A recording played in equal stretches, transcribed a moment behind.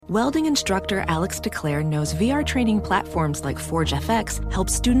Welding instructor Alex DeClaire knows VR training platforms like Forge FX help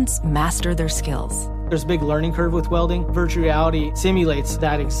students master their skills. There's a big learning curve with welding. Virtual reality simulates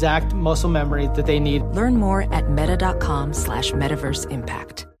that exact muscle memory that they need. Learn more at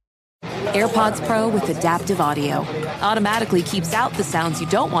meta.com/metaverseimpact. AirPods Pro with adaptive audio automatically keeps out the sounds you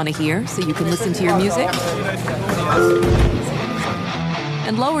don't want to hear so you can listen to your music,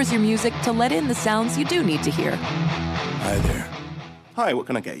 and lowers your music to let in the sounds you do need to hear. Hi there. Hi, what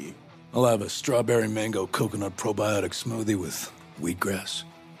can I get you? I'll have a strawberry mango coconut probiotic smoothie with wheatgrass.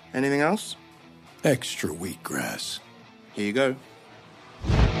 Anything else? Extra wheatgrass. Here you go.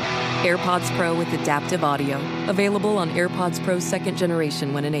 AirPods Pro with adaptive audio. Available on AirPods Pro 2nd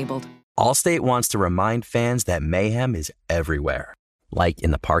generation when enabled. Allstate wants to remind fans that mayhem is everywhere. Like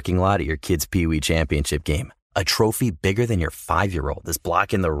in the parking lot at your kid's Pee Wee championship game. A trophy bigger than your 5-year-old is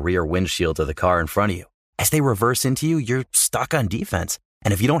blocking the rear windshield of the car in front of you. As they reverse into you, you're stuck on defense.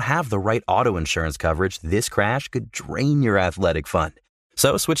 And if you don't have the right auto insurance coverage, this crash could drain your athletic fund.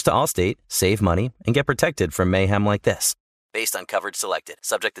 So switch to Allstate, save money, and get protected from mayhem like this. Based on coverage selected,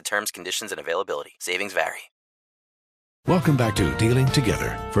 subject to terms, conditions, and availability. Savings vary. Welcome back to Dealing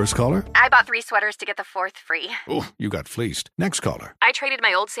Together. First caller? I bought 3 sweaters to get the 4th free. Oh, you got fleeced. Next caller? I traded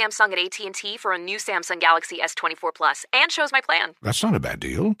my old Samsung at AT&T for a new Samsung Galaxy S24 Plus and chose my plan. That's not a bad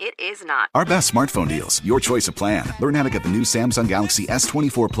deal. It is not. Our best smartphone deals. Your choice of plan. Learn how to get the new Samsung Galaxy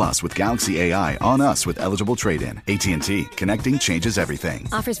S24 Plus with Galaxy AI on us with eligible trade-in. AT&T. Connecting changes everything.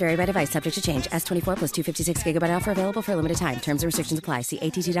 Offers vary by device. Subject to change. S24 plus 256 gigabyte offer available for a limited time. Terms and restrictions apply. See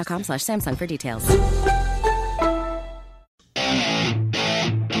att.com/Samsung for details.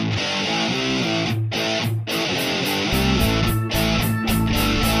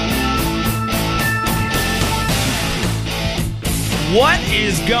 What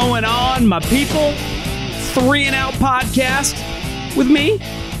is going on, my people? 3 and Out podcast with me,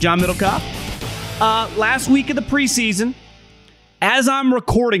 John Middlecoff. Last week of the preseason, as I'm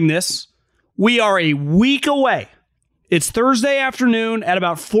recording this, we are a week away. It's Thursday afternoon at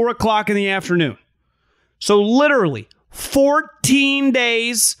about 4 o'clock in the afternoon. So literally 14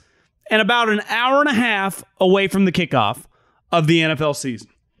 days and about an hour and a half away from the kickoff of the NFL season.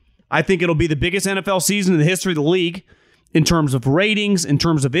 I think it'll be the biggest NFL season in the history of the league. In terms of ratings, in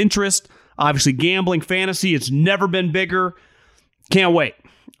terms of interest, obviously gambling, fantasy, it's never been bigger. Can't wait.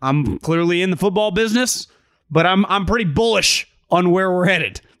 I'm clearly in the football business, but I'm pretty bullish on where we're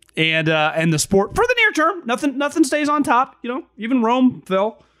headed and the sport for the near term. Nothing stays on top. You know, even Rome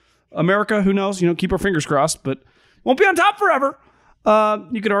fell. America, who knows? You know, keep our fingers crossed, but won't be on top forever.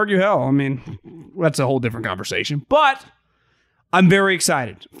 You could argue hell. I mean, that's a whole different conversation. But I'm very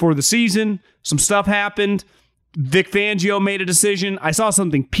excited for the season. Some stuff happened. Vic Fangio made a decision. I saw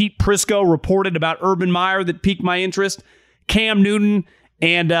something Pete Prisco reported about Urban Meyer that piqued my interest. Cam Newton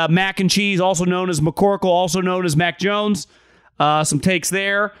and Mac and Cheese, also known as McCorkle, also known as Mac Jones. Some takes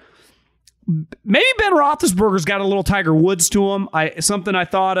there. Maybe Ben Roethlisberger's got a little Tiger Woods to him. Something I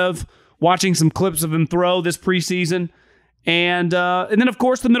thought of watching some clips of him throw this preseason. And then, of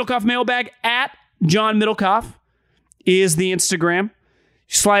course, the Middlecoff mailbag at John Middlecoff is the Instagram.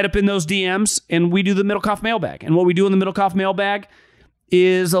 Slide up in those DMs, and we do the Middlecoff mailbag. And what we do in the Middlecoff mailbag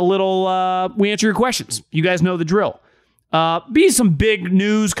is a little, we answer your questions. You guys know the drill. Be some big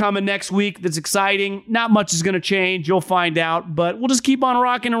news coming next week that's exciting. Not much is going to change. You'll find out. But we'll just keep on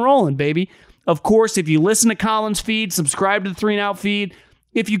rocking and rolling, baby. Of course, if you listen to Colin's feed, subscribe to the 3 and Out feed.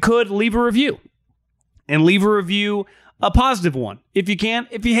 If you could, leave a review. And leave a review, a positive one. If you can,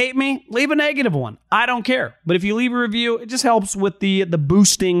 if you hate me, leave a negative one. I don't care. But if you leave a review, it just helps with the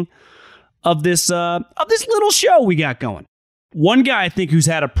boosting of this little show we got going. One guy I think who's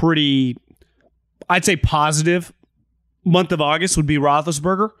had a pretty, I'd say positive month of August would be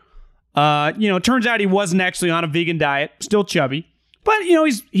Roethlisberger. It turns out he wasn't actually on a vegan diet, still chubby. But,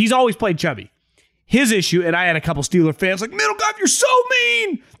 he's always played chubby. His issue, and I had a couple Steeler fans like, Middlecoff, you're so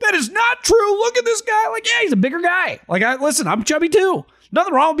mean. That is not true. Look at this guy. Like, yeah, he's a bigger guy. Like, listen, I'm chubby too.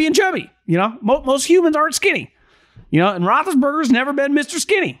 Nothing wrong with being chubby. Most humans aren't skinny. And Roethlisberger's never been Mr.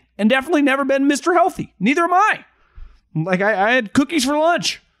 Skinny and definitely never been Mr. Healthy. Neither am I. Like, I had cookies for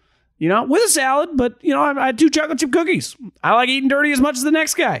lunch, with a salad, but, I had 2 chocolate chip cookies. I like eating dirty as much as the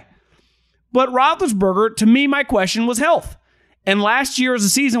next guy. But Roethlisberger, to me, my question was health. And last year, as the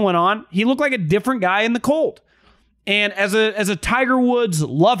season went on, he looked like a different guy in the cold. And as a Tiger Woods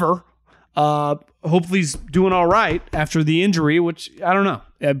lover, hopefully he's doing all right after the injury, which I don't know.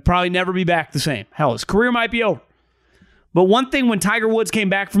 It'd probably never be back the same. Hell, his career might be over. But one thing, when Tiger Woods came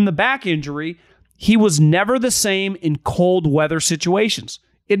back from the back injury, he was never the same in cold weather situations.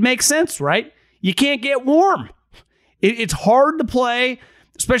 It makes sense, right? You can't get warm. It's hard to play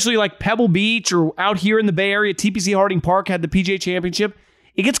especially like Pebble Beach or out here in the Bay Area, TPC Harding Park had the PGA Championship.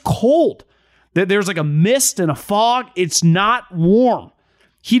 It gets cold. There's like a mist and a fog. It's not warm.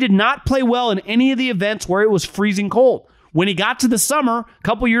 He did not play well in any of the events where it was freezing cold. When he got to the summer, a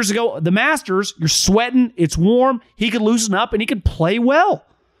couple years ago, the Masters, you're sweating, it's warm, he could loosen up and he could play well.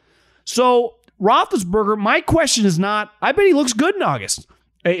 So Roethlisberger, my question is not, I bet he looks good in August.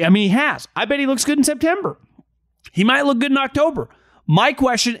 I mean, he has. I bet he looks good in September. He might look good in October. My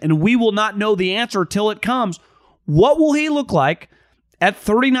question, and we will not know the answer till it comes, what will he look like at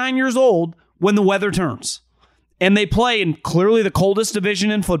 39 years old when the weather turns? And they play in clearly the coldest division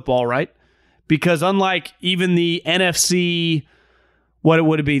in football, right? Because unlike even the NFC, what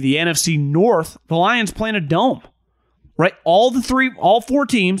would it be? The NFC North, the Lions play in a dome, right? All four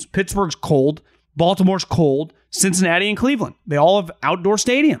teams, Pittsburgh's cold, Baltimore's cold, Cincinnati and Cleveland, they all have outdoor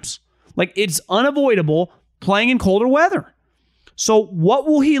stadiums. Like, it's unavoidable playing in colder weather. So what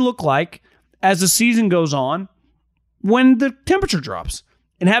will he look like as the season goes on when the temperature drops?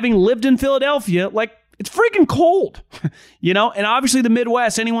 And having lived in Philadelphia, like, it's freaking cold, and obviously the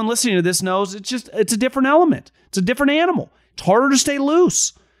Midwest, anyone listening to this knows it's a different element. It's a different animal. It's harder to stay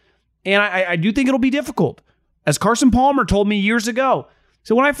loose. And I do think it'll be difficult. As Carson Palmer told me years ago,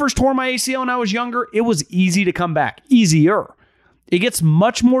 so when I first tore my ACL when I was younger, it was easy to come back, easier. It gets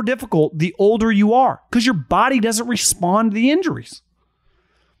much more difficult the older you are because your body doesn't respond to the injuries.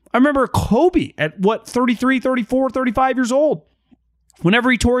 I remember Kobe at 33, 34, 35 years old,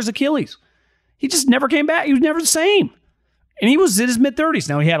 whenever he tore his Achilles. He just never came back. He was never the same. And he was in his mid-30s.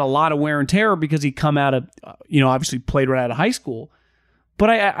 Now, he had a lot of wear and tear because he come out of, obviously played right out of high school. But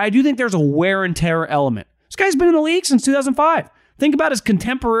I do think there's a wear and tear element. This guy's been in the league since 2005. Think about his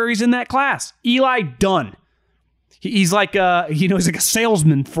contemporaries in that class. Eli Dunn. He's like he's like a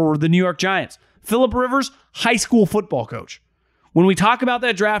salesman for the New York Giants. Phillip Rivers, high school football coach. When we talk about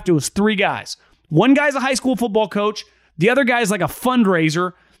that draft, it was three guys. One guy's a high school football coach. The other guy's like a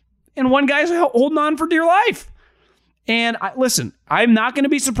fundraiser. And one guy's holding on for dear life. And listen, I'm not going to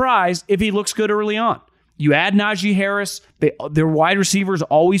be surprised if he looks good early on. You add Najee Harris, their wide receivers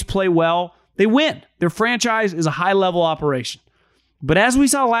always play well. They win. Their franchise is a high-level operation. But as we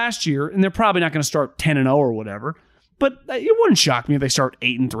saw last year, and they're probably not going to start 10-0 or whatever, but it wouldn't shock me if they start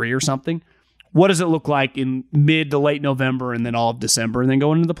 8-3 or something. What does it look like in mid to late November and then all of December and then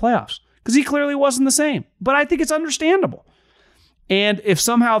going into the playoffs? Because he clearly wasn't the same. But I think it's understandable. And if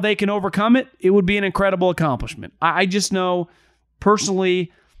somehow they can overcome it, it would be an incredible accomplishment. I just know,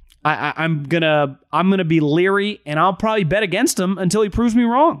 personally, I'm gonna be leery, and I'll probably bet against him until he proves me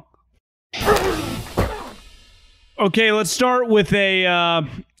wrong. Okay, let's start with a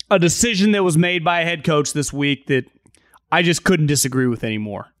decision that was made by a head coach this week that I just couldn't disagree with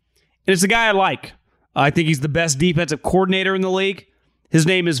anymore. And it's a guy I like. I think he's the best defensive coordinator in the league. His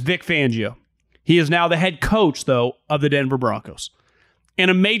name is Vic Fangio. He is now the head coach, though, of the Denver Broncos. And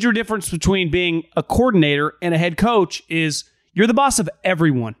a major difference between being a coordinator and a head coach is you're the boss of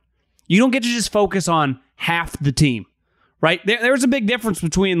everyone. You don't get to just focus on half the team, right? There's a big difference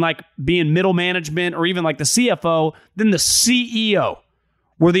between like being middle management or even like the CFO than the CEO,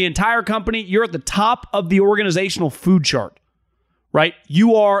 where the entire company, you're at the top of the organizational food chart, right?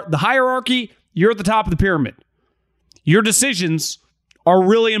 You are the hierarchy. You're at the top of the pyramid. Your decisions are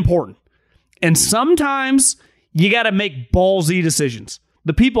really important. And sometimes you got to make ballsy decisions.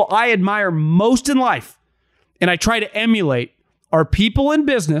 The people I admire most in life, and I try to emulate, are people in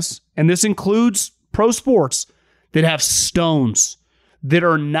business, and this includes pro sports, that have stones, that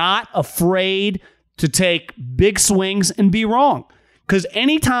are not afraid to take big swings and be wrong. Because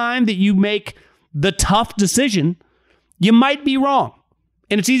anytime that you make the tough decision, you might be wrong.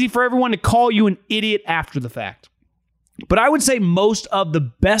 And it's easy for everyone to call you an idiot after the fact. But I would say most of the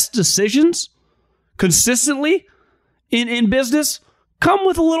best decisions consistently in business come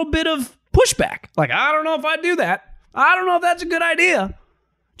with a little bit of pushback. Like, I don't know if I'd do that. I don't know if that's a good idea.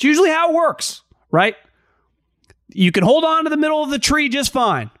 It's usually how it works, right? You can hold on to the middle of the tree just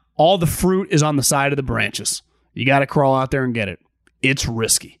fine. All the fruit is on the side of the branches. You got to crawl out there and get it. It's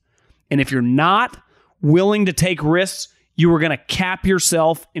risky. And if you're not willing to take risks, you are going to cap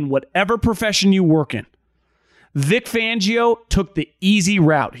yourself in whatever profession you work in. Vic Fangio took the easy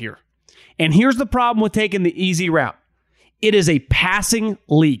route here. And here's the problem with taking the easy route. It is a passing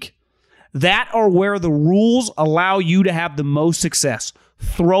league. That are where the rules allow you to have the most success.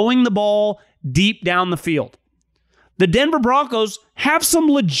 Throwing the ball deep down the field. The Denver Broncos have some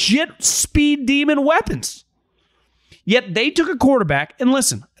legit speed demon weapons. Yet they took a quarterback, and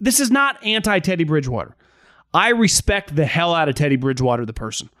listen, this is not anti-Teddy Bridgewater. I respect the hell out of Teddy Bridgewater, the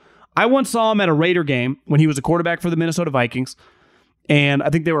person. I once saw him at a Raider game when he was a quarterback for the Minnesota Vikings, and I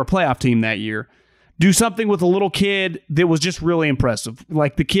think they were a playoff team that year, do something with a little kid that was just really impressive.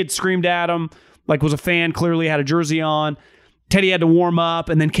 Like the kid screamed at him, like was a fan, clearly had a jersey on. Teddy had to warm up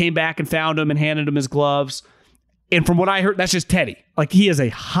and then came back and found him and handed him his gloves. And from what I heard, that's just Teddy. Like he is a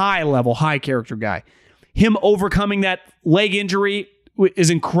high-level, high-character guy. Him overcoming that leg injury is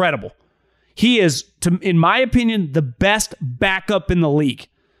incredible. He is, in my opinion, the best backup in the league.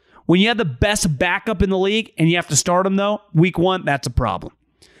 When you have the best backup in the league and you have to start him, though, week one, that's a problem.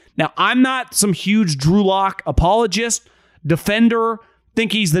 Now, I'm not some huge Drew Lock apologist, defender,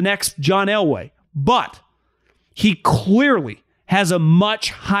 think he's the next John Elway, but he clearly has a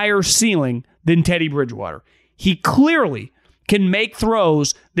much higher ceiling than Teddy Bridgewater. He clearly can make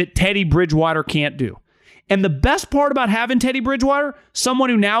throws that Teddy Bridgewater can't do. And the best part about having Teddy Bridgewater, someone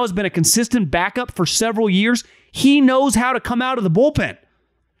who now has been a consistent backup for several years, he knows how to come out of the bullpen.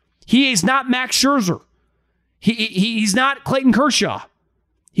 He is not Max Scherzer. He's not Clayton Kershaw.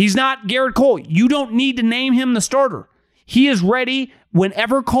 He's not Garrett Cole. You don't need to name him the starter. He is ready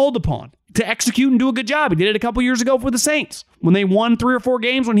whenever called upon to execute and do a good job. He did it a couple years ago for the Saints when they won 3 or 4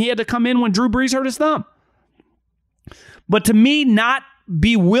 games when he had to come in when Drew Brees hurt his thumb. But to me, not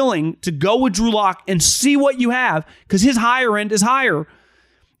be willing to go with Drew Lock and see what you have, because his higher end is higher,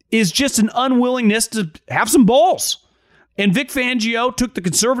 is just an unwillingness to have some balls. And Vic Fangio took the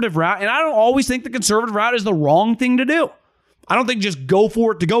conservative route, and I don't always think the conservative route is the wrong thing to do. I don't think just go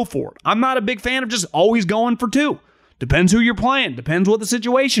for it to go for it. I'm not a big fan of just always going for 2. Depends who you're playing. Depends what the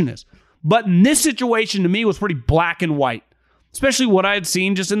situation is. But in this situation, to me, was pretty black and white, especially what I had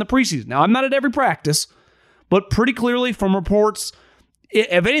seen just in the preseason. Now, I'm not at every practice, but pretty clearly from reports,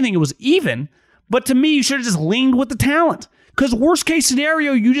 if anything, it was even. But to me, you should have just leaned with the talent. Because worst case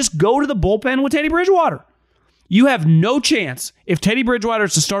scenario, you just go to the bullpen with Teddy Bridgewater. You have no chance, if Teddy Bridgewater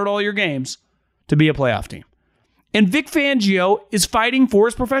is to start all your games, to be a playoff team. And Vic Fangio is fighting for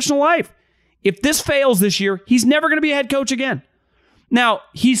his professional life. If this fails this year, he's never going to be a head coach again. Now,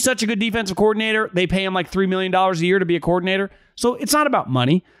 he's such a good defensive coordinator. They pay him like $3 million a year to be a coordinator. So it's not about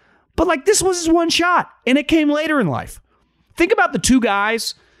money. But like this was his one shot, and it came later in life. Think about the 2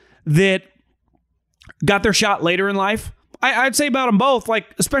 guys that got their shot later in life. I'd say about them both, like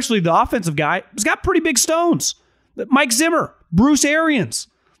especially the offensive guy, has got pretty big stones. Mike Zimmer, Bruce Arians.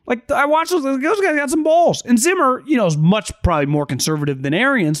 Like I watched those guys got some balls. And Zimmer, is much probably more conservative than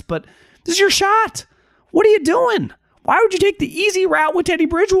Arians, but this is your shot. What are you doing? Why would you take the easy route with Teddy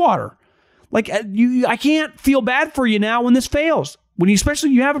Bridgewater? Like I can't feel bad for you now when this fails. When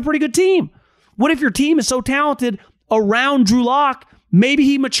especially you have a pretty good team. What if your team is so talented around Drew Lock, maybe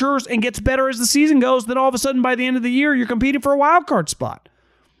he matures and gets better as the season goes, then all of a sudden by the end of the year, you're competing for a wild card spot.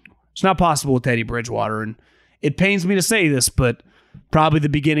 It's not possible with Teddy Bridgewater, and it pains me to say this, but probably the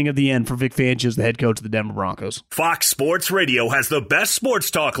beginning of the end for Vic Fangio as the head coach of the Denver Broncos. Fox Sports Radio has the best sports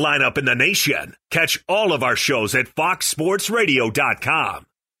talk lineup in the nation. Catch all of our shows at foxsportsradio.com.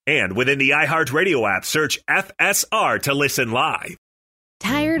 And within the iHeartRadio app, search FSR to listen live.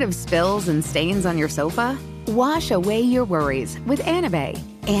 Tired of spills and stains on your sofa? Wash away your worries with Anabay.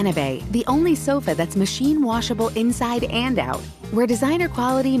 Anabay, the only sofa that's machine washable inside and out, where designer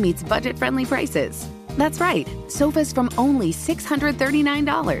quality meets budget-friendly prices. That's right, sofas from only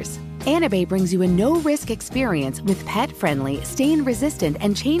 $639. Anabay brings you a no-risk experience with pet-friendly, stain-resistant,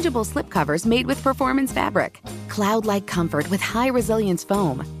 and changeable slipcovers made with performance fabric, cloud-like comfort with high-resilience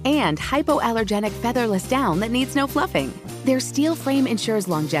foam, and hypoallergenic featherless down that needs no fluffing. Their steel frame ensures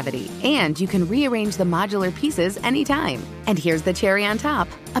longevity, and you can rearrange the modular pieces anytime. And here's the cherry on top,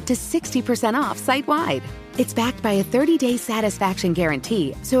 up to 60% off site-wide. It's backed by a 30-day satisfaction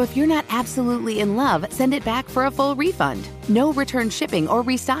guarantee, so if you're not absolutely in love, send it back for a full refund. No return shipping or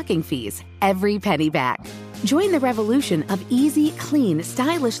restocking fees. Every penny back. Join the revolution of easy, clean,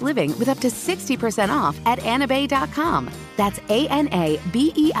 stylish living with up to 60% off at Anabay.com. That's ANABEI.com.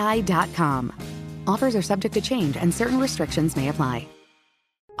 Offers are subject to change and certain restrictions may apply.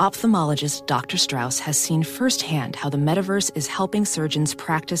 Ophthalmologist Dr. Strauss has seen firsthand how the metaverse is helping surgeons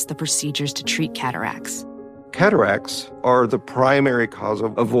practice the procedures to treat cataracts. Cataracts are the primary cause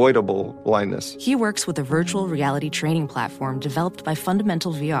of avoidable blindness. He works with a virtual reality training platform developed by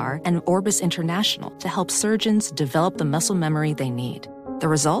Fundamental VR and Orbis International to help surgeons develop the muscle memory they need. The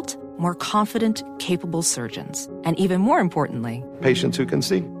result? More confident, capable surgeons. And even more importantly, patients who can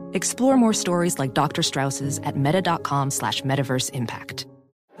see. Explore more stories like Dr. Strauss's at meta.com/metaverseimpact.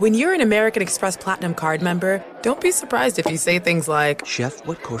 When you're an American Express Platinum card member, don't be surprised if you say things like, Chef,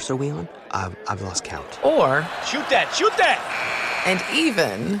 what course are we on? I've lost count. Or, Shoot that! And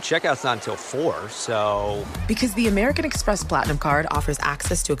even... Checkout's not until 4, so... Because the American Express Platinum Card offers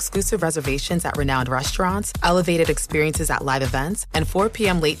access to exclusive reservations at renowned restaurants, elevated experiences at live events, and 4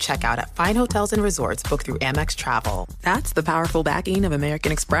 p.m. late checkout at fine hotels and resorts booked through Amex Travel. That's the powerful backing of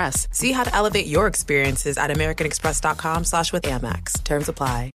American Express. See how to elevate your experiences at americanexpress.com/withAmex. Terms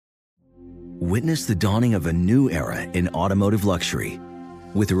apply. Witness the dawning of a new era in automotive luxury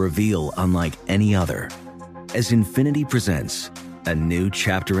with a reveal unlike any other as Infiniti presents a new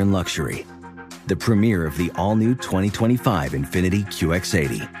chapter in luxury, the premiere of the all-new 2025 Infiniti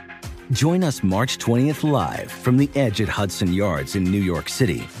QX80. Join us March 20th live from the Edge at Hudson Yards in New York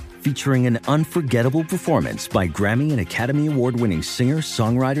City, featuring an unforgettable performance by Grammy and Academy Award-winning singer,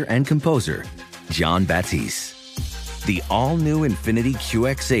 songwriter, and composer, Jon Batiste. The all-new Infiniti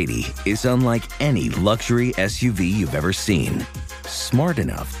QX80 is unlike any luxury SUV you've ever seen. Smart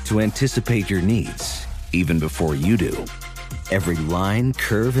enough to anticipate your needs, even before you do. Every line,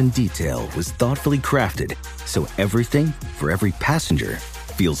 curve, and detail was thoughtfully crafted, so everything for every passenger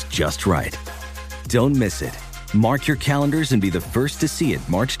feels just right. Don't miss it. Mark your calendars and be the first to see it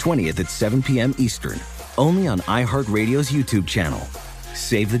March 20th at 7 p.m. Eastern, only on iHeartRadio's YouTube channel.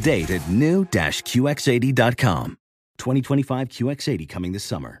 Save the date at new-QX80.com. 2025 QX80 coming this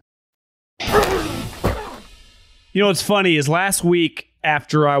summer. You know what's funny is last week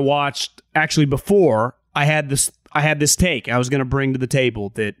after I watched, actually before, I had this take I was going to bring to the table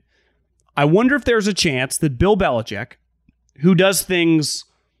that I wonder if there's a chance that Bill Belichick, who does things,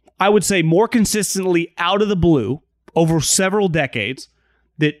 I would say, more consistently out of the blue over several decades,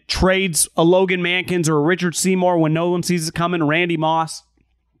 that trades a Logan Mankins or a Richard Seymour when no one sees it coming, Randy Moss,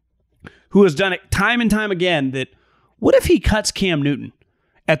 who has done it time and time again, that what if he cuts Cam Newton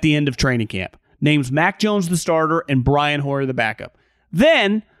at the end of training camp, names Mac Jones the starter and Brian Hoyer the backup?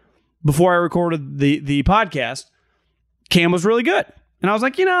 Then, before I recorded the podcast, Cam was really good. And I was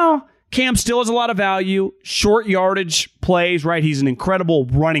like, Cam still has a lot of value, short yardage plays, right? He's an incredible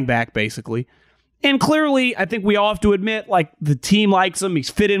running back, basically. And clearly, I think we all have to admit, like, the team likes him. He's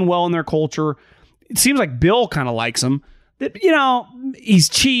fit in well in their culture. It seems like Bill kind of likes him. That, he's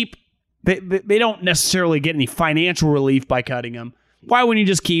cheap. They don't necessarily get any financial relief by cutting him. Why wouldn't you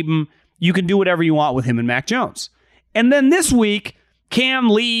just keep him? You can do whatever you want with him and Mac Jones. And then this week, Cam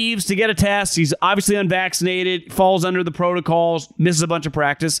leaves to get a test. He's obviously unvaccinated, falls under the protocols, misses a bunch of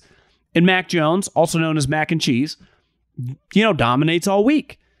practice. And Mac Jones, also known as Mac and Cheese, dominates all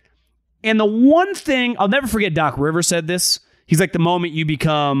week. And the one thing, I'll never forget Doc Rivers said this. He's like, the moment you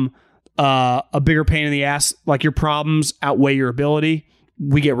become a bigger pain in the ass, like your problems outweigh your ability,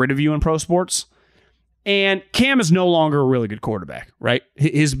 we get rid of you in pro sports. And Cam is no longer a really good quarterback, right?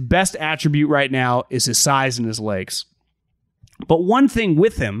 His best attribute right now is his size and his legs. But one thing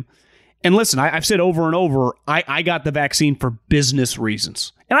with him, and listen, I've said over and over, I got the vaccine for business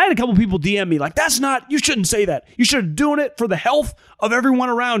reasons. And I had a couple people DM me like, you shouldn't say that. You should be doing it for the health of everyone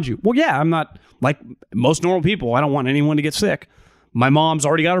around you. Well, yeah, I'm not like most normal people. I don't want anyone to get sick. My mom's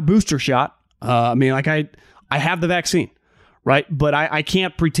already got her booster shot. I have the vaccine, right? But I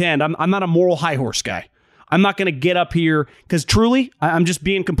can't pretend. I'm not a moral high horse guy. I'm not going to get up here because truly, I'm just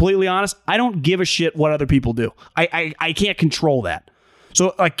being completely honest. I don't give a shit what other people do. I can't control that.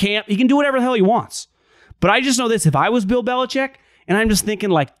 So he can do whatever the hell he wants. But I just know this. If I was Bill Belichick and I'm just thinking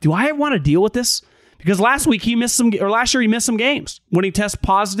like, do I want to deal with this? Because last year he missed some games when he tests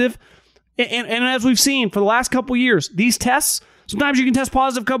positive. And as we've seen for the last couple years, these tests, sometimes you can test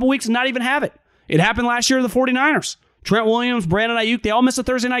positive a couple weeks and not even have it. It happened last year to the 49ers. Trent Williams, Brandon Ayuk, they all missed a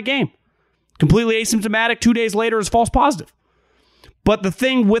Thursday night game. Completely asymptomatic, 2 days later is false positive. But the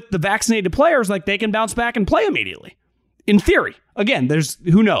thing with the vaccinated players, like they can bounce back and play immediately. In theory. Again,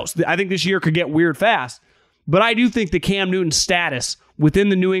 who knows? I think this year could get weird fast. But I do think the Cam Newton status within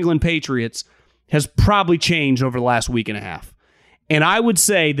the New England Patriots has probably changed over the last week and a half. And I would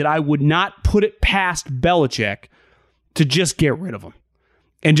say that I would not put it past Belichick to just get rid of him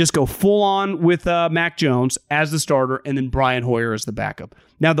and just go full on with Mac Jones as the starter and then Brian Hoyer as the backup.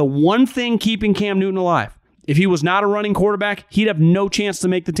 Now, the one thing keeping Cam Newton alive, if he was not a running quarterback, he'd have no chance to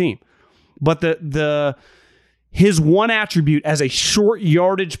make the team. But his one attribute as a short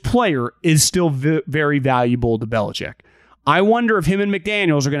yardage player is still very valuable to Belichick. I wonder if him and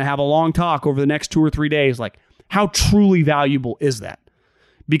McDaniels are going to have a long talk over the next 2 or 3 days, like how truly valuable is that?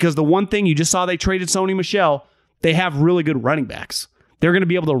 Because the one thing you just saw, they traded Sony Michel, they have really good running backs. They're going to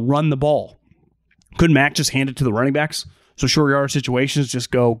be able to run the ball. Could Mac just hand it to the running backs? So short yard situations,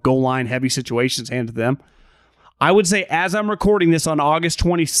 just goal line heavy situations, hand it to them. I would say as I'm recording this on August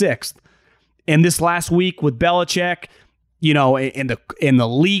 26th, and this last week with Belichick, in the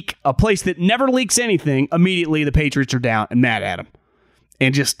leak, a place that never leaks anything, immediately the Patriots are down and mad at him.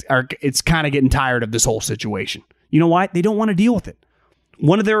 And it's kind of getting tired of this whole situation. You know why? They don't want to deal with it.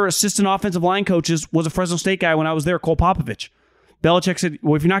 One of their assistant offensive line coaches was a Fresno State guy when I was there, Cole Popovich. Belichick said,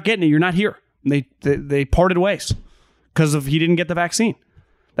 well, if you're not getting it, you're not here. And they parted ways because he didn't get the vaccine.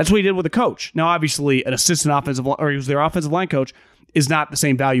 That's what he did with the coach. Now, obviously, an assistant offensive line, or he was their offensive line coach, is not the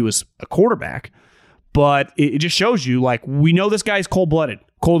same value as a quarterback. But it just shows you, like, we know this guy's cold-blooded,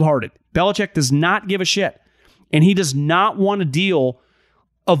 cold-hearted. Belichick does not give a shit. And he does not want to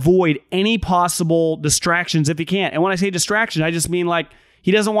avoid any possible distractions if he can. And when I say distraction, I just mean, like,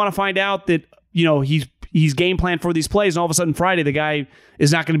 he doesn't want to find out that, he's game planned for these plays, and all of a sudden Friday, the guy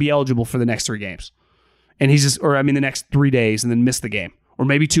is not going to be eligible for the next 3 games. And the next 3 days and then miss the game. Or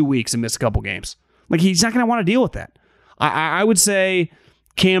maybe 2 weeks and miss a couple games. Like, he's not going to want to deal with that. I would say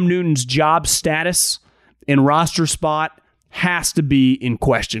Cam Newton's job status and roster spot has to be in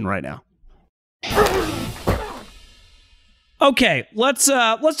question right now. Okay, let's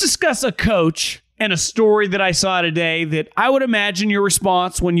discuss a coach and a story that I saw today that I would imagine your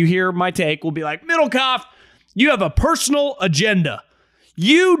response when you hear my take will be like, Middlekauff, you have a personal agenda.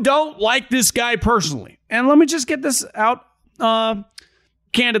 You don't like this guy personally. And let me just get this out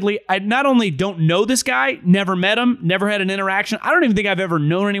candidly. I not only don't know this guy, never met him, never had an interaction. I don't even think I've ever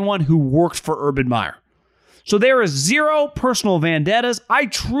known anyone who worked for Urban Meyer. So there is zero personal vendettas. I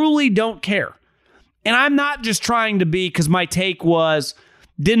truly don't care. And I'm not just trying to be, because my take was,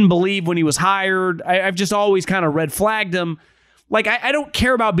 didn't believe when he was hired. I've just always kind of red flagged him. Like, I don't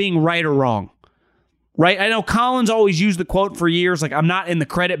care about being right or wrong. Right? I know Collins always used the quote for years, like, I'm not in the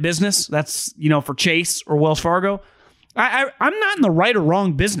credit business. That's, for Chase or Wells Fargo. I'm not in the right or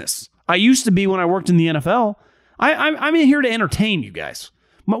wrong business. I used to be when I worked in the NFL. I'm in here to entertain you guys.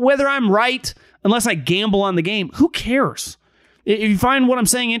 Whether I'm right, unless I gamble on the game, who cares? If you find what I'm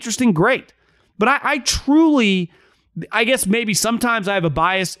saying interesting, great. But I truly, I guess maybe sometimes I have a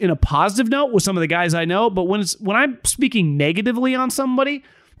bias in a positive note with some of the guys I know, but when I'm speaking negatively on somebody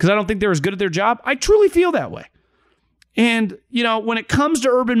because I don't think they're as good at their job, I truly feel that way. And, when it comes to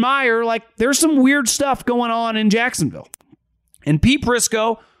Urban Meyer, like, there's some weird stuff going on in Jacksonville. And Pete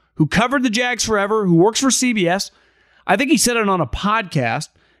Prisco, who covered the Jags forever, who works for CBS, I think he said it on a podcast,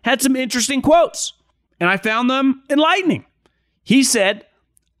 had some interesting quotes. And I found them enlightening. He said,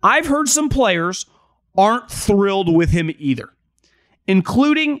 I've heard some players aren't thrilled with him either,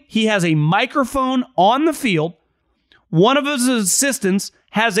 including he has a microphone on the field. One of his assistants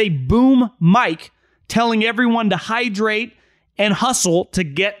has a boom mic telling everyone to hydrate and hustle to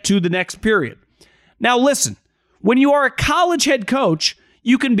get to the next period. Now listen, when you are a college head coach,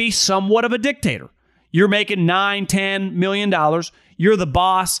 you can be somewhat of a dictator. You're making $9, $10 million. You're the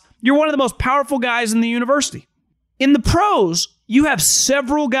boss. You're one of the most powerful guys in the university. In the pros, you have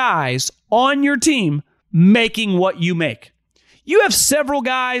several guys on your team making what you make. You have several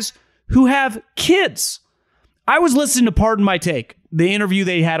guys who have kids. I was listening to Pardon My Take, the interview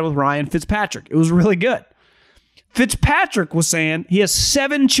they had with Ryan Fitzpatrick. It was really good. Fitzpatrick was saying he has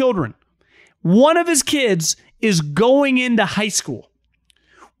 7 children. One of his kids is going into high school.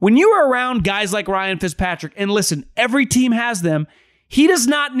 When you are around guys like Ryan Fitzpatrick, and listen, every team has them, he does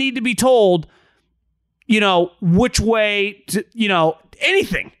not need to be told, which way to,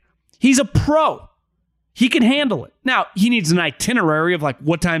 anything. He's a pro. He can handle it. Now, he needs an itinerary of like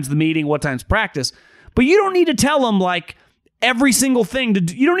what time's the meeting, what time's practice, but you don't need to tell him like every single thing.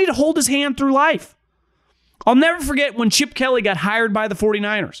 You don't need to hold his hand through life. I'll never forget when Chip Kelly got hired by the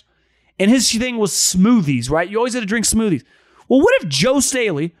 49ers, and his thing was smoothies, right? You always had to drink smoothies. Well, what if Joe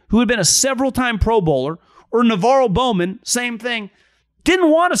Staley, who had been a several-time Pro Bowler, or Navarro Bowman, same thing,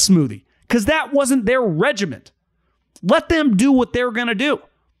 didn't want a smoothie because that wasn't their regiment? Let them do what they're going to do.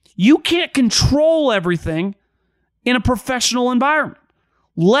 You can't control everything in a professional environment.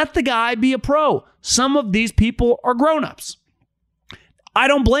 Let the guy be a pro. Some of these people are grown-ups. I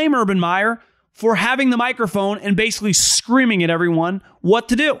don't blame Urban Meyer for having the microphone and basically screaming at everyone what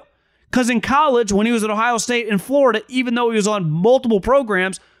to do. Because in college, when he was at Ohio State and Florida, even though he was on multiple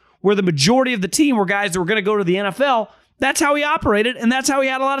programs where the majority of the team were guys that were going to go to the NFL, that's how he operated, and that's how he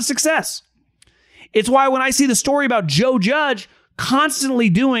had a lot of success. It's why when I see the story about Joe Judge constantly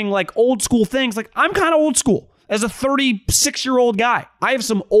doing like old school things, like I'm kind of old school as a 36-year-old guy. I have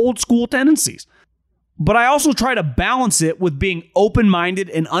some old school tendencies. But I also try to balance it with being open-minded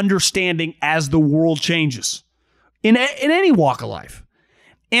and understanding as the world changes in any walk of life.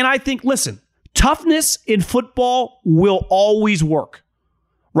 And I think, listen, toughness in football will always work,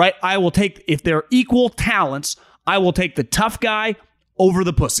 right? I will take, if they're equal talents, I will take the tough guy over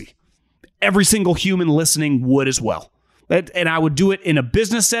the pussy. Every single human listening would as well. And I would do it in a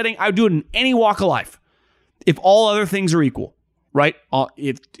business setting. I would do it in any walk of life if all other things are equal, right?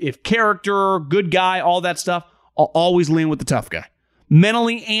 If character, good guy, all that stuff, I'll always lean with the tough guy,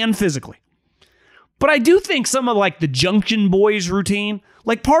 mentally and physically. But I do think some of like the Junction Boys routine,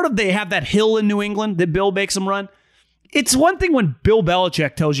 like part of they have that hill in New England that Bill makes them run. It's one thing when Bill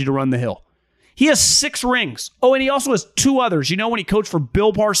Belichick tells you to run the hill. He has 6 rings. Oh, and he also has 2 others. You know when he coached for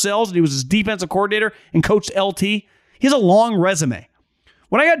Bill Parcells and he was his defensive coordinator and coached LT? He has a long resume.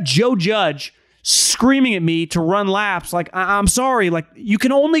 When I got Joe Judge screaming at me to run laps, like, I'm sorry, like you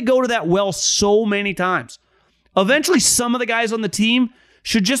can only go to that well so many times. Eventually, some of the guys on the team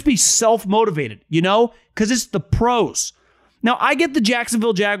should just be self-motivated, you know, because it's the pros. Now, I get the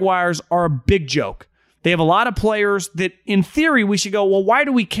Jacksonville Jaguars are a big joke. They have a lot of players that, in theory, we should go, well, why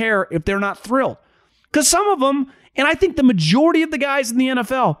do we care if they're not thrilled? Because some of them, and I think the majority of the guys in the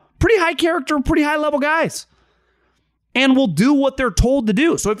NFL, pretty high character, pretty high level guys, and will do what they're told to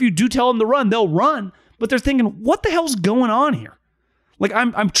do. So if you do tell them to run, they'll run, but they're thinking, what the hell's going on here? Like,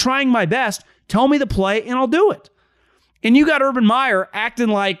 I'm trying my best. Tell me the play, and I'll do it. And you got Urban Meyer acting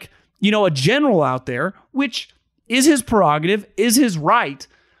like, you know, a general out there, which is his prerogative, is his right.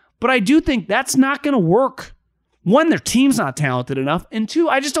 But I do think that's not going to work. 1, their team's not talented enough. And 2,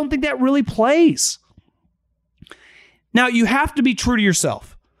 I just don't think that really plays. Now, you have to be true to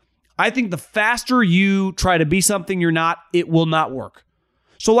yourself. I think the faster you try to be something you're not, it will not work.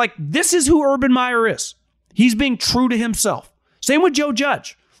 So, like, this is who Urban Meyer is. He's being true to himself. Same with Joe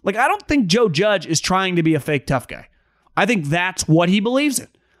Judge. Like, I don't think Joe Judge is trying to be a fake tough guy. I think that's what he believes in.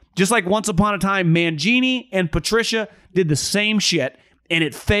 Just like once upon a time, Mangini and Patricia did the same shit, and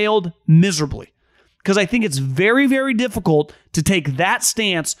it failed miserably. Because I think it's very, very difficult to take that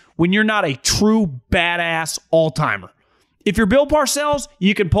stance when you're not a true badass all-timer. If you're Bill Parcells,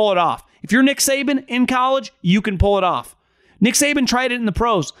 you can pull it off. If you're Nick Saban in college, you can pull it off. Nick Saban tried it in the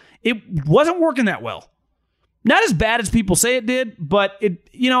pros. It wasn't working that well. Not as bad as people say it did, but it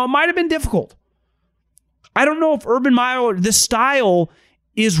might have been difficult. I don't know if Urban Meyer, this style,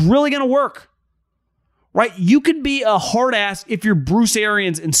 is really going to work. Right? You can be a hard ass if you're Bruce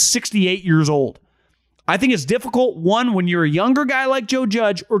Arians and 68 years old. I think it's difficult, 1, when you're a younger guy like Joe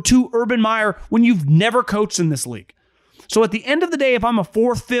Judge, or 2, Urban Meyer, when you've never coached in this league. So at the end of the day, if I'm a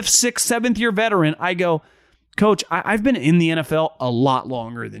 4th, 5th, 6th, 7th year veteran, I go, Coach, I've been in the NFL a lot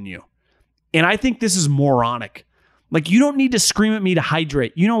longer than you. And I think this is moronic. Like, you don't need to scream at me to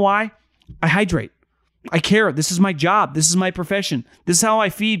hydrate. You know why? I hydrate. I care. This is my job. This is my profession. This is how I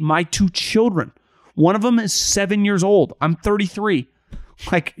feed my 2 children. One of them is 7 years old. I'm 33.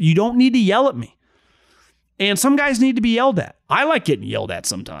 Like, you don't need to yell at me. And some guys need to be yelled at. I like getting yelled at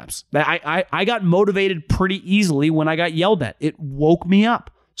sometimes. I got motivated pretty easily when I got yelled at. It woke me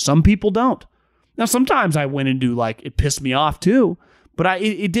up. Some people don't. Now, sometimes I went into, like, it pissed me off too, but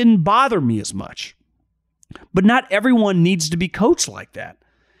it didn't bother me as much. But not everyone needs to be coached like that.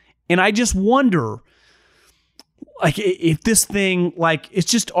 And I just wonder, like, if this thing, like, it's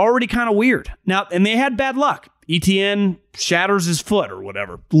just already kind of weird. Now, and they had bad luck. ETN shatters his foot or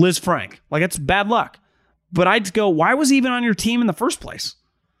whatever. Liz Frank. Like, it's bad luck. But I'd go, why was he even on your team in the first place?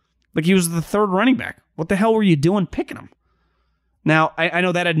 Like, he was the 3rd running back. What the hell were you doing picking him? Now, I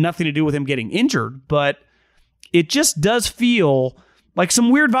know that had nothing to do with him getting injured, but it just does feel like some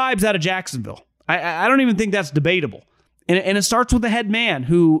weird vibes out of Jacksonville. I don't even think that's debatable. And it starts with the head man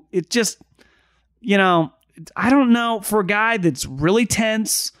who, it just, I don't know, for a guy that's really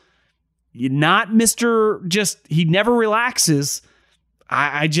tense, not Mr. just, he never relaxes,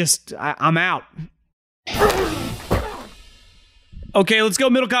 I'm out. Okay, let's go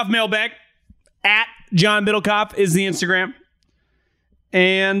Middlecoff mailbag. At John Middlecoff is the Instagram.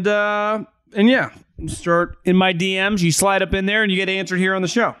 And yeah, start in my DMs. You slide up in there and you get answered here on the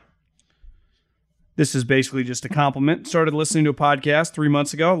show. This is basically just a compliment. Started listening to a podcast 3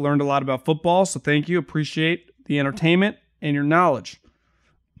 months ago. Learned a lot about football, so thank you. Appreciate the entertainment and your knowledge.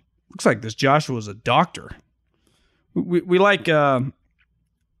 Looks like this Joshua is a doctor. We like...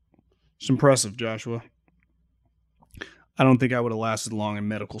 It's impressive, Joshua. I don't think I would have lasted long in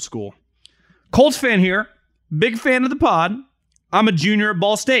medical school. Colts fan here. Big fan of the pod. I'm a junior at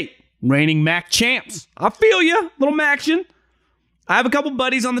Ball State. Reigning MAC champs. I feel you. Little Maction. I have a couple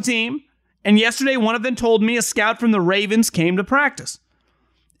buddies on the team. And yesterday, one of them told me a scout from the Ravens came to practice.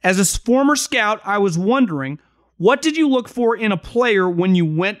 As a former scout, I was wondering, what did you look for in a player when you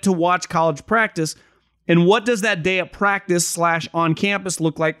went to watch college practice? And what does that day at practice / on campus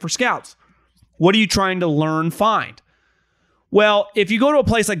look like for scouts? What are you trying to learn, find? Well, if you go to a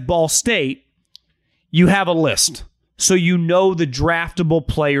place like Ball State, you have a list. So you know the draftable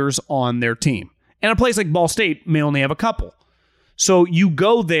players on their team. And a place like Ball State may only have a couple. So you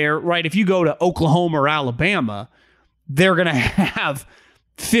go there, right? If you go to Oklahoma or Alabama, they're going to have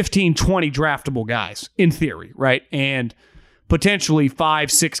 15, 20 draftable guys in theory, right? And potentially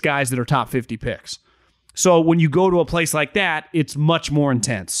 5, 6 guys that are top 50 picks. So when you go to a place like that, it's much more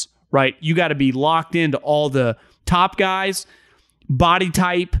intense, right? You got to be locked into all the top guys, body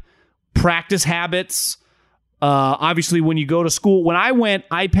type, practice habits. Obviously, when you go to school, when I went,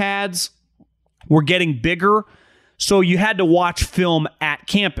 iPads were getting bigger. So you had to watch film at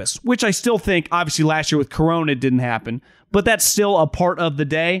campus, which I still think, obviously last year with Corona, it didn't happen, but that's still a part of the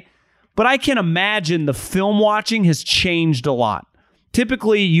day. But I can imagine the film watching has changed a lot.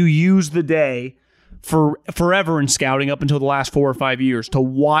 Typically, you use the day for forever in scouting up until the last 4 or 5 years to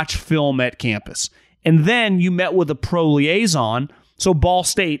watch film at campus. And then you met with a pro liaison. So Ball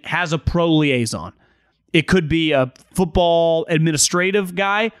State has a pro liaison. It could be a football administrative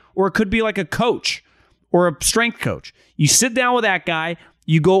guy, or it could be like a coach or a strength coach. You sit down with that guy,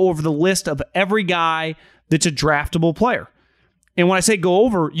 you go over the list of every guy that's a draftable player. And when I say go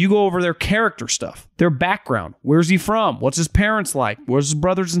over, you go over their character stuff, their background. Where's he from? What's his parents like? Where's his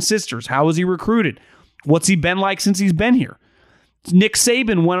brothers and sisters? How was he recruited? What's he been like since he's been here? Nick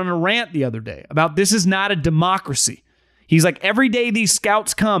Saban went on a rant the other day about this is not a democracy. He's like, every day these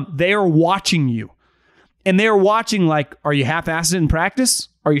scouts come, they are watching you. And they are watching like, are you half-assed in practice?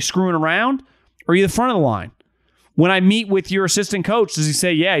 Are you screwing around? Or are you the front of the line? When I meet with your assistant coach, does he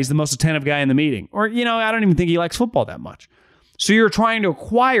say, yeah, he's the most attentive guy in the meeting? Or, I don't even think he likes football that much. So you're trying to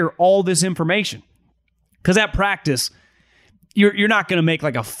acquire all this information. Because at practice, you're not going to make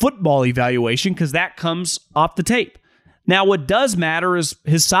like a football evaluation because that comes off the tape. Now, what does matter is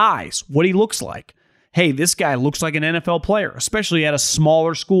his size, what he looks like. Hey, this guy looks like an NFL player, especially at a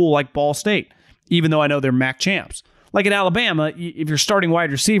smaller school like Ball State, even though I know they're MAC champs. Like at Alabama, if you're starting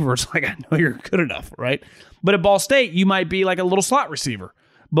wide receiver, it's like, I know you're good enough, right? But at Ball State, you might be like a little slot receiver,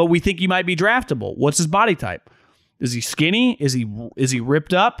 but we think you might be draftable. What's his body type? Is he skinny? Is he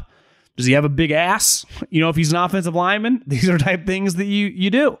ripped up? Does he have a big ass? If he's an offensive lineman, these are type things that you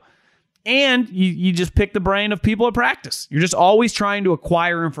do. And you just pick the brain of people at practice. You're just always trying to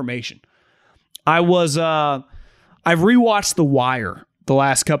acquire information. I've rewatched The Wire the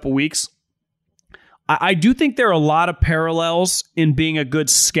last couple weeks. I do think there are a lot of parallels in being a good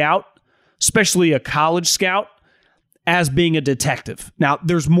scout, especially a college scout, as being a detective. Now,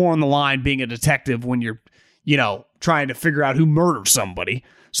 there's more on the line being a detective when you're, trying to figure out who murdered somebody.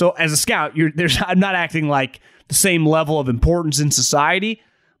 So as a scout, I'm not acting like the same level of importance in society,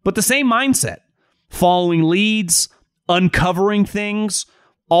 but the same mindset. Following leads, uncovering things,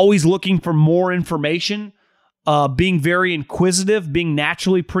 always looking for more information, being very inquisitive, being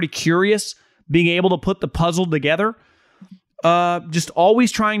naturally pretty curious, being able to put the puzzle together, just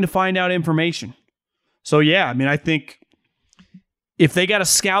always trying to find out information. So, yeah, I think if they got a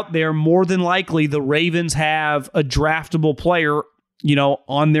scout there, more than likely the Ravens have a draftable player,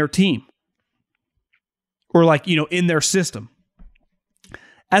 on their team or in their system.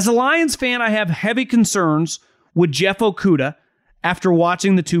 As a Lions fan, I have heavy concerns with Jeff Okudah after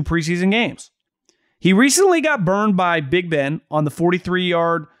watching the 2 preseason games. He recently got burned by Big Ben on the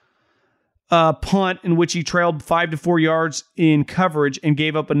 43-yard punt in which he trailed 5 to 4 yards in coverage and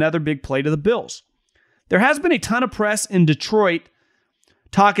gave up another big play to the Bills. There has been a ton of press in Detroit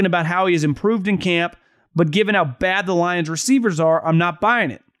talking about how he has improved in camp, but given how bad the Lions receivers are, I'm not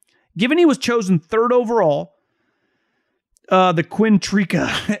buying it. Given he was chosen 3rd overall, the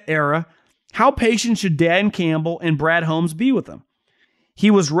Quintrica era, how patient should Dan Campbell and Brad Holmes be with him? He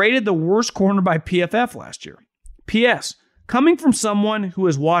was rated the worst corner by PFF last year. P.S. Coming from someone who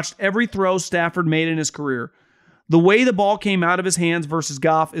has watched every throw Stafford made in his career, the way the ball came out of his hands versus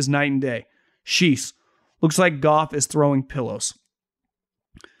Goff is night and day. Sheesh. Looks like Goff is throwing pillows.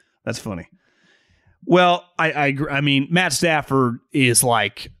 That's funny. Well, I agree. Matt Stafford is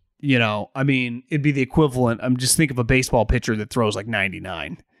like, it'd be the equivalent. I'm just think of a baseball pitcher that throws like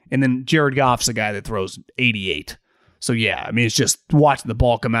 99. And then Jared Goff's a guy that throws 88. So, yeah, it's just watching the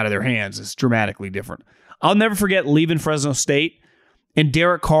ball come out of their hands is dramatically different. I'll never forget leaving Fresno State, and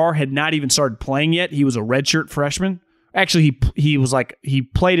Derek Carr had not even started playing yet. He was a redshirt freshman. Actually, he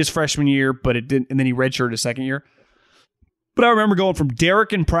played his freshman year, but it didn't, and then he redshirted his second year. But I remember going from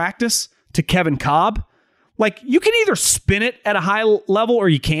Derek in practice to Kevin Cobb. You can either spin it at a high level or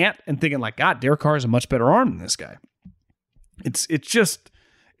you can't, and thinking God, Derek Carr has a much better arm than this guy.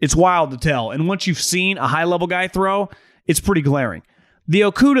 It's wild to tell. And once you've seen a high-level guy throw, it's pretty glaring. The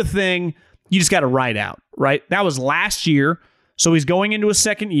Okudah thing, you just got to ride out, right? That was last year, so he's going into his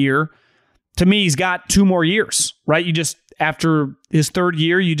second year. To me, he's got 2 more years, right? After his 3rd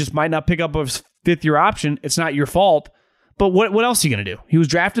year, you just might not pick up fifth-year option. It's not your fault. But what else are you going to do? He was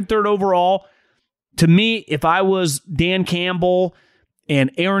drafted 3rd overall. To me, if I was Dan Campbell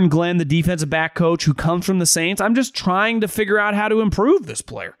and Aaron Glenn, the defensive back coach who comes from the Saints, I'm just trying to figure out how to improve this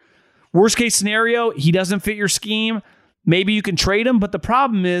player. Worst case scenario, he doesn't fit your scheme. Maybe you can trade him, but the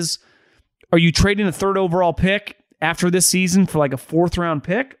problem is, are you trading a 3rd overall pick after this season for like a 4th round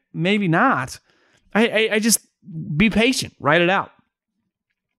pick? Maybe not. I just be patient. Write it out.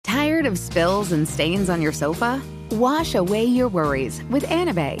 Tired of spills and stains on your sofa? Wash away your worries with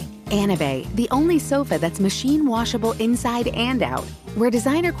Anabei. Anabei, the only sofa that's machine washable inside and out, where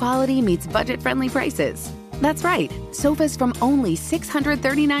designer quality meets budget-friendly prices. That's right, sofas from only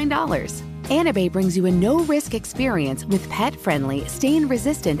 $639. Anabei brings you a no-risk experience with pet-friendly,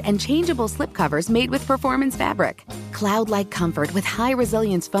 stain-resistant, and changeable slipcovers made with performance fabric, cloud-like comfort with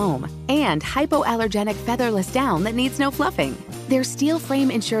high-resilience foam, and hypoallergenic featherless down that needs no fluffing. Their steel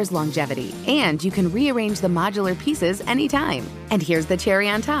frame ensures longevity, and you can rearrange the modular pieces anytime. And here's the cherry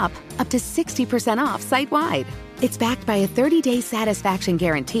on top, up to 60% off site-wide. It's backed by a 30-day satisfaction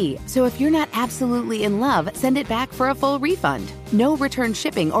guarantee, so if you're not absolutely in love, send it back for a full refund. No return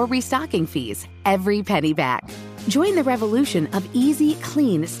shipping or restocking fees. Every penny back. Join the revolution of easy,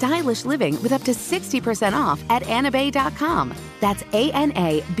 clean, stylish living with up to 60% off at anabei.com. That's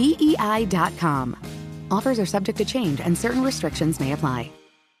ANABEI.com. Offers are subject to change and certain restrictions may apply.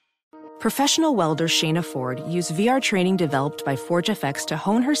 Professional welder Shayna Ford used VR training developed by ForgeFX to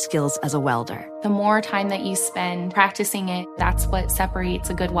hone her skills as a welder. The more time that you spend practicing it, that's what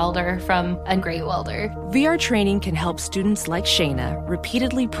separates a good welder from a great welder. VR training can help students like Shayna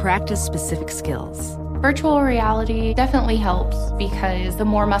repeatedly practice specific skills. Virtual reality definitely helps because the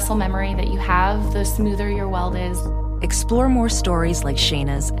more muscle memory that you have, the smoother your weld is. Explore more stories like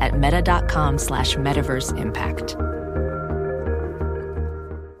Shayna's at meta.com/metaverseimpact.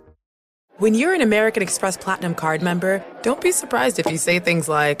 When you're an American Express Platinum Card member, don't be surprised if you say things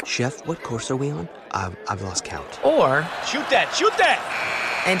like, Chef, what course are we on? I've lost count. Or, Shoot that!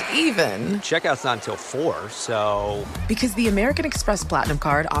 and even, Checkout's not until 4, so... Because the American Express Platinum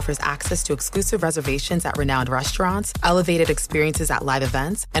Card offers access to exclusive reservations at renowned restaurants, elevated experiences at live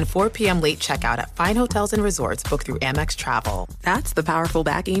events, and 4 p.m. late checkout at fine hotels and resorts booked through Amex Travel. That's the powerful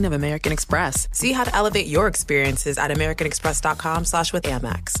backing of American Express. See how to elevate your experiences at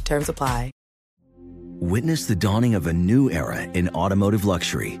americanexpress.com/withAmex. Terms apply. Witness the dawning of a new era in automotive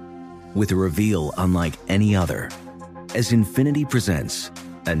luxury with a reveal unlike any other as Infiniti presents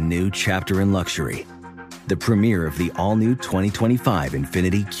a new chapter in luxury, the premiere of the all-new 2025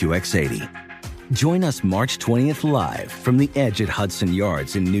 Infiniti QX80. Join us March 20th live from the Edge at Hudson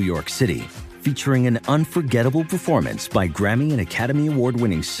Yards in New York City, featuring an unforgettable performance by Grammy and Academy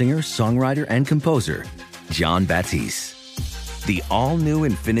Award-winning singer, songwriter, and composer, Jon Batiste. The all-new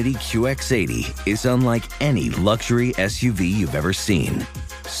Infiniti QX80 is unlike any luxury SUV you've ever seen.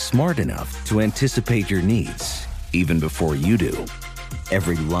 Smart enough to anticipate your needs, even before you do.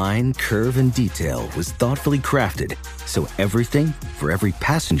 Every line, curve, and detail was thoughtfully crafted, so everything for every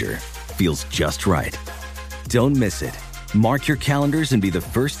passenger feels just right. Don't miss it. Mark your calendars and be the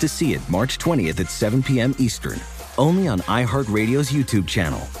first to see it March 20th at 7 p.m. Eastern, only on iHeartRadio's YouTube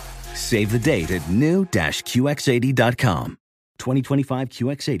channel. Save the date at new-QX80.com. 2025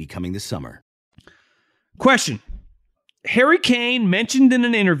 QX80 coming this summer. Question. Harry Kane mentioned in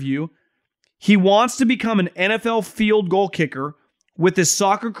an interview he wants to become an NFL field goal kicker with his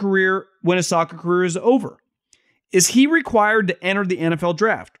soccer career when his soccer career is over. Is he required to enter the NFL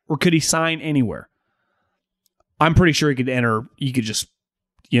draft, or could he sign anywhere? I'm pretty sure he could enter. He could just,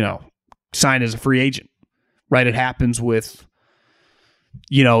 sign as a free agent, right? It happens with,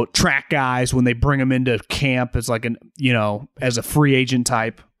 track guys when they bring them into camp as like as a free agent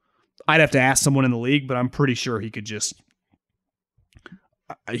type. I'd have to ask someone in the league, but I'm pretty sure he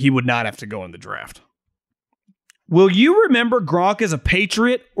would not have to go in the draft. Will you remember Gronk as a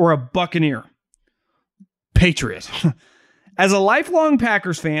Patriot or a Buccaneer? Patriot. As a lifelong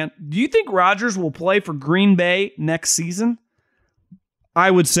Packers fan, do you think Rodgers will play for Green Bay next season?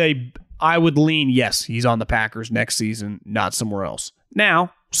 I would lean yes, he's on the Packers next season, not somewhere else.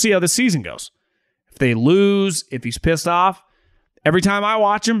 Now, see how the season goes. If they lose, if he's pissed off, every time I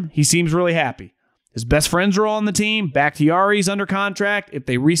watch him, he seems really happy. His best friends are all on the team. Bakhtiari's under contract. If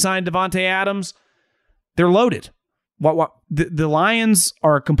they re-sign Devontae Adams, they're loaded. The Lions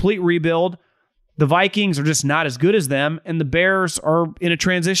are a complete rebuild. The Vikings are just not as good as them, and the Bears are in a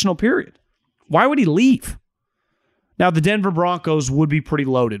transitional period. Why would he leave? Now, the Denver Broncos would be pretty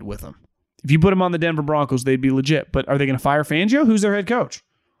loaded with him. If you put him on the Denver Broncos, they'd be legit. But are they going to fire Fangio? Who's their head coach?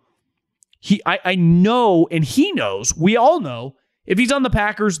 I know, and he knows, we all know, if he's on the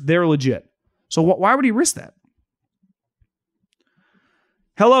Packers, they're legit. So why would he risk that?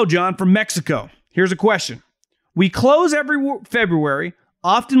 Hello, John from Mexico. Here's a question. We close every February,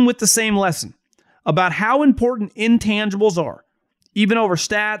 often with the same lesson about how important intangibles are, even over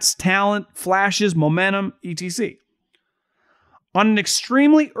stats, talent, flashes, momentum, etc. On an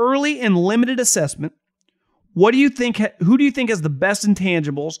extremely early and limited assessment, who do you think has the best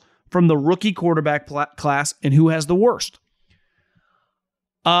intangibles from the rookie quarterback class, and who has the worst?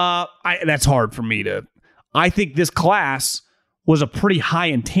 That's hard for me to. I think this class was a pretty high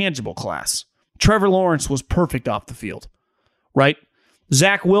intangible class. Trevor Lawrence was perfect off the field, right?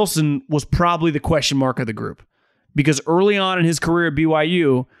 Zach Wilson was probably the question mark of the group because early on in his career at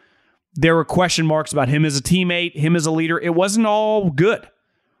BYU, there were question marks about him as a teammate, him as a leader. It wasn't all good.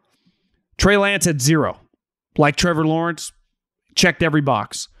 Trey Lance had 0. Like Trevor Lawrence, checked every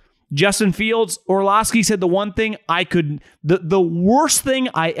box. Justin Fields, Orlovsky said the one thing the worst thing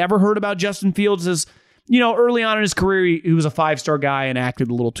I ever heard about Justin Fields is, early on in his career, he was a 5-star guy and acted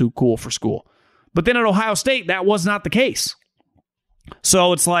a little too cool for school. But then at Ohio State, that was not the case.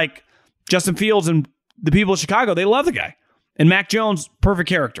 So it's like Justin Fields and the people of Chicago, they love the guy. And Mac Jones, perfect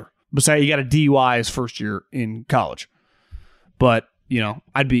character. Besides, he got a DUI his first year in college. But,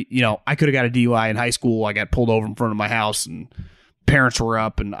 I could have got a DUI in high school. I got pulled over in front of my house and parents were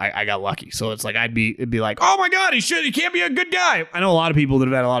up and I got lucky. So it's like, it'd be like, oh my God, he can't be a good guy. I know a lot of people that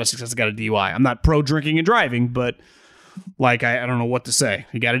have had a lot of success that got a DUI. I'm not pro drinking and driving, but I don't know what to say.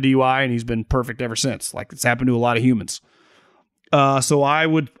 He got a DUI and he's been perfect ever since. Like it's happened to a lot of humans. So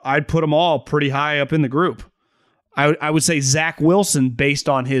I'd put them all pretty high up in the group. I would say Zach Wilson, based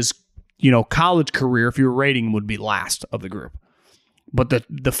on his, college career, if you were rating him, would be last of the group. But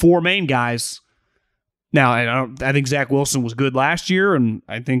the 4 main guys. Now I think Zach Wilson was good last year, and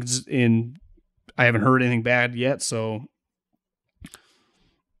I think I haven't heard anything bad yet. So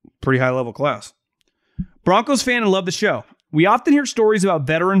pretty high level class. Broncos fan and love the show. We often hear stories about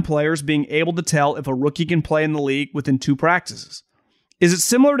veteran players being able to tell if a rookie can play in the league within 2 practices. Is it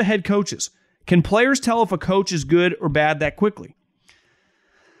similar to head coaches? Can players tell if a coach is good or bad that quickly?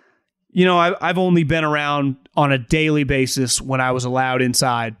 I've only been around on a daily basis when I was allowed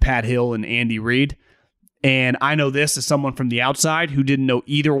inside Pat Hill and Andy Reid. And I know this as someone from the outside who didn't know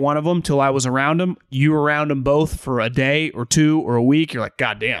either one of them till I was around them. You were around them both for a day or 2 or a week. You're like,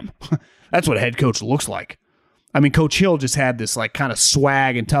 God damn, that's what a head coach looks like. I mean, Coach Hill just had this like kind of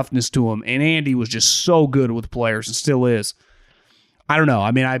swag and toughness to him. And Andy was just so good with players and still is. I don't know.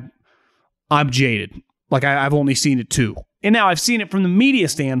 I mean, I'm jaded. Like I've only seen it 2. And now I've seen it from the media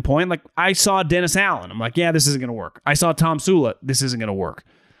standpoint. Like I saw Dennis Allen. I'm like, yeah, this isn't going to work. I saw Tom Sula. This isn't going to work.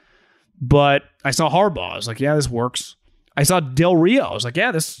 But I saw Harbaugh. I was like, yeah, this works. I saw Del Rio. I was like,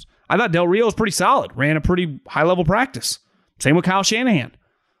 yeah, I thought Del Rio was pretty solid. Ran a pretty high-level practice. Same with Kyle Shanahan.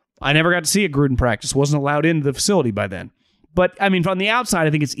 I never got to see a Gruden practice. Wasn't allowed into the facility by then. But, I mean, from the outside, I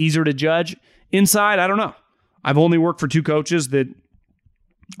think it's easier to judge. Inside, I don't know. I've only worked for 2 coaches that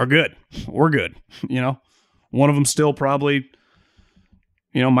are good. We're good. One of them still probably,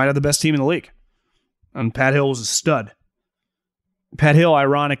 might have the best team in the league. And Pat Hill was a stud. Pat Hill,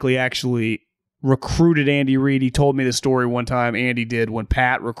 ironically, actually recruited Andy Reid. He told me this story one time, Andy did, when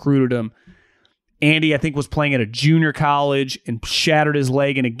Pat recruited him. Andy, I think, was playing at a junior college and shattered his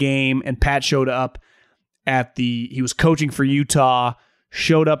leg in a game, and Pat showed up he was coaching for Utah,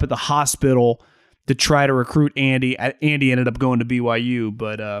 showed up at the hospital to try to recruit Andy. Andy ended up going to BYU,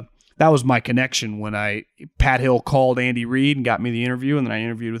 but that was my connection when Pat Hill called Andy Reid and got me the interview, and then I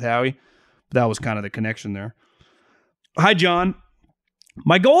interviewed with Howie. But that was kind of the connection there. Hi, John.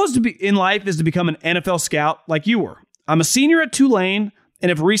 My goal in life is to become an NFL scout like you were. I'm a senior at Tulane and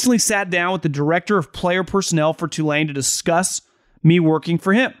have recently sat down with the director of player personnel for Tulane to discuss me working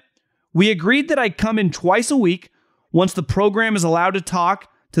for him. We agreed that I'd come in twice a week once the program is allowed to talk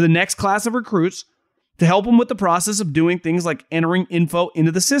to the next class of recruits to help them with the process of doing things like entering info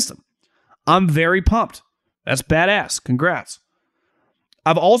into the system. I'm very pumped. That's badass. Congrats.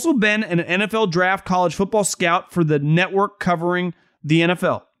 I've also been an NFL draft college football scout for the network covering the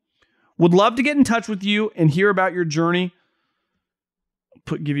NFL. Would love to get in touch with you and hear about your journey.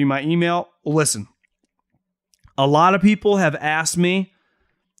 Give you my email. Listen, a lot of people have asked me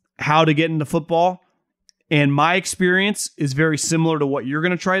how to get into football, and my experience is very similar to what you're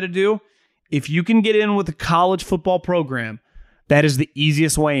going to try to do. If you can get in with a college football program, that is the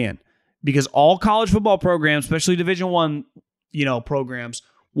easiest way in, because all college football programs, especially Division I, programs,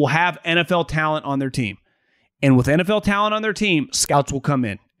 will have NFL talent on their team. And with NFL talent on their team, scouts will come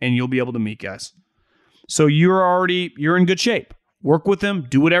in and you'll be able to meet guys. So you're in good shape. Work with them,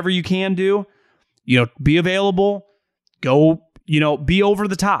 do whatever you can do, be available, go, be over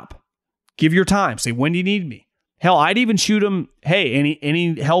the top. Give your time. Say, when do you need me? Hell, I'd even shoot him, hey,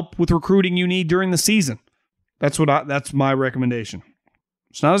 any help with recruiting you need during the season. That's my recommendation.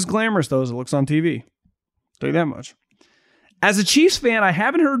 It's not as glamorous, though, as it looks on TV. I'll tell you that much. As a Chiefs fan, I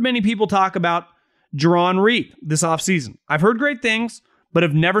haven't heard many people talk about Jarran Reed this offseason. I've heard great things, but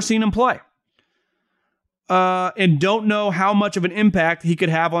have never seen him play. And don't know how much of an impact he could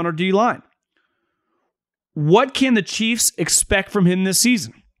have on our D-line. What can the Chiefs expect from him this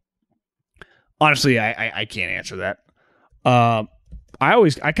season? Honestly, I can't answer that. I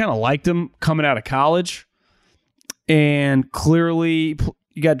kind of liked him coming out of college, and clearly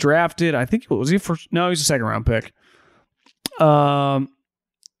he got drafted. I think was he first? No, he's a second-round pick. From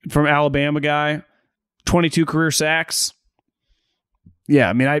Alabama guy, 22 career sacks. Yeah,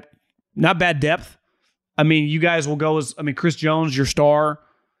 I mean, not bad depth. I mean, you guys will go as Chris Jones, your star,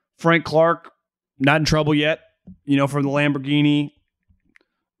 Frank Clark, not in trouble yet. For the Lamborghini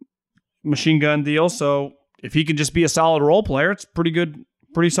machine gun deal. So if he can just be a solid role player, it's pretty good,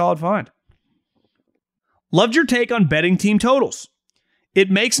 pretty solid find. Loved your take on betting team totals.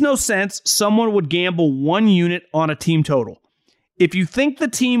 It makes no sense someone would gamble one unit on a team total. If you think the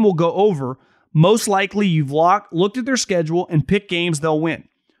team will go over, most likely you've looked at their schedule and picked games they'll win.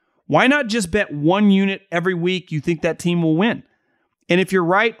 Why not just bet one unit every week you think that team will win? And if you're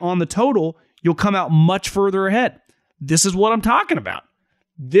right on the total, you'll come out much further ahead. This is what I'm talking about.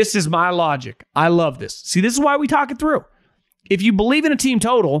 This is my logic. I love this. See, this is why we talk it through. If you believe in a team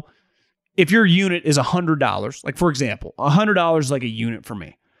total, if your unit is $100, like for example, $100 is like a unit for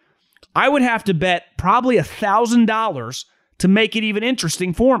me, I would have to bet probably $1,000 to make it even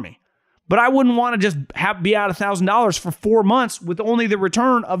interesting for me. But I wouldn't want to just be out $1,000 for 4 months with only the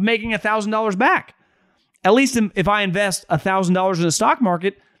return of making $1,000 back. At least if I invest $1,000 in the stock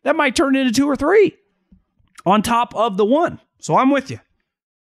market, that might turn into 2 or 3 on top of the one. So I'm with you.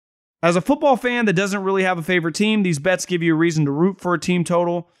 As a football fan that doesn't really have a favorite team, these bets give you a reason to root for a team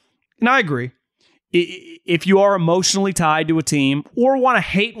total. And I agree. If you are emotionally tied to a team or want to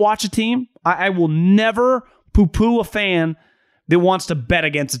hate watch a team, I will never poo-poo a fan that wants to bet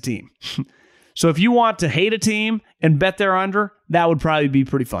against a team. So if you want to hate a team and bet they're under, that would probably be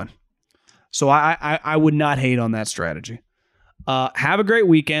pretty fun. So I would not hate on that strategy. Have a great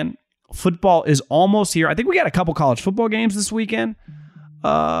weekend. Football is almost here. I think we got a couple college football games this weekend.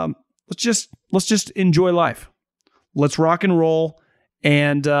 Let's just enjoy life. Let's rock and roll.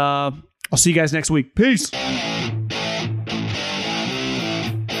 And I'll see you guys next week. Peace.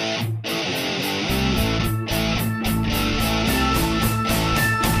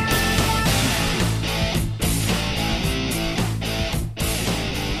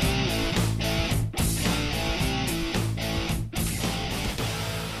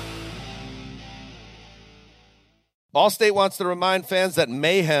 Allstate wants to remind fans that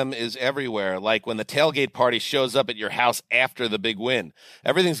mayhem is everywhere, like when the tailgate party shows up at your house after the big win.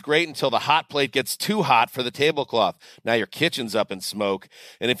 Everything's great until the hot plate gets too hot for the tablecloth. Now your kitchen's up in smoke.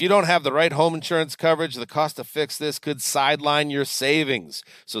 And if you don't have the right home insurance coverage, the cost to fix this could sideline your savings.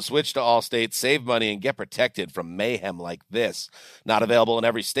 So switch to Allstate, save money, and get protected from mayhem like this. Not available in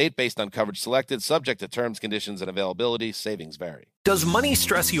every state based on coverage selected, subject to terms, conditions, and availability. Savings vary. Does money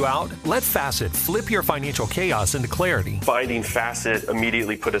stress you out? Let Facet flip your financial chaos into clarity. Finding Facet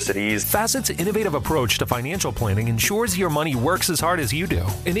immediately put us at ease. Facet's innovative approach to financial planning ensures your money works as hard as you do,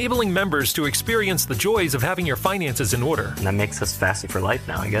 enabling members to experience the joys of having your finances in order. And that makes us Facet for life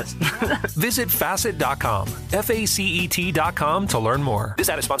now, I guess. Visit Facet.com, FACET.com to learn more. This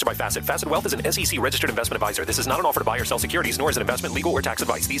ad is sponsored by Facet. Facet Wealth is an SEC registered investment advisor. This is not an offer to buy or sell securities, nor is it investment, legal, or tax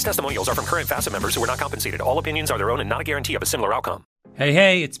advice. These testimonials are from current Facet members who are not compensated. All opinions are their own and not a guarantee of a similar outcome.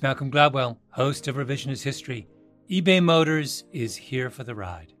 Hey, it's Malcolm Gladwell, host of Revisionist History. eBay Motors is here for the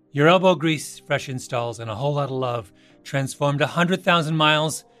ride. Your elbow grease, fresh installs, and a whole lot of love transformed 100,000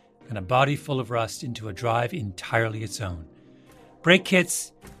 miles and a body full of rust into a drive entirely its own. Brake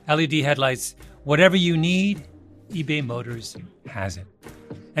kits, LED headlights, whatever you need, eBay Motors has it.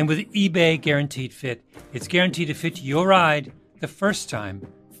 And with eBay Guaranteed Fit, it's guaranteed to fit your ride the first time,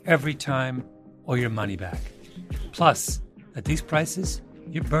 every time, or your money back. Plus, at these prices,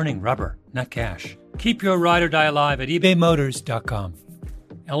 you're burning rubber, not cash. Keep your ride or die alive at ebaymotors.com.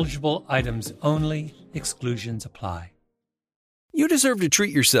 Eligible items only. Exclusions apply. You deserve to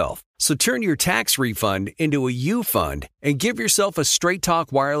treat yourself, so turn your tax refund into a U fund and give yourself a Straight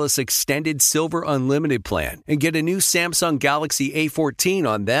Talk Wireless Extended Silver Unlimited plan and get a new Samsung Galaxy A14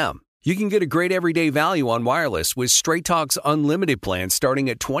 on them. You can get a great everyday value on wireless with Straight Talk's Unlimited plan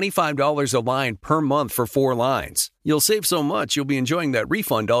starting at $25 a line per month for 4 lines. You'll save so much you'll be enjoying that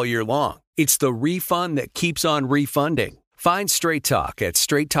refund all year long. It's the refund that keeps on refunding. Find Straight Talk at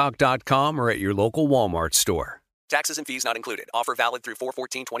straighttalk.com or at your local Walmart store. Taxes and fees not included. Offer valid through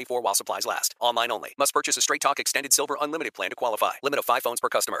 4/14/24 while supplies last. Online only. Must purchase a Straight Talk Extended Silver Unlimited plan to qualify. Limit of 5 phones per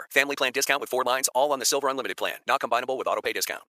customer. Family plan discount with 4 lines, all on the Silver Unlimited plan. Not combinable with auto pay discount.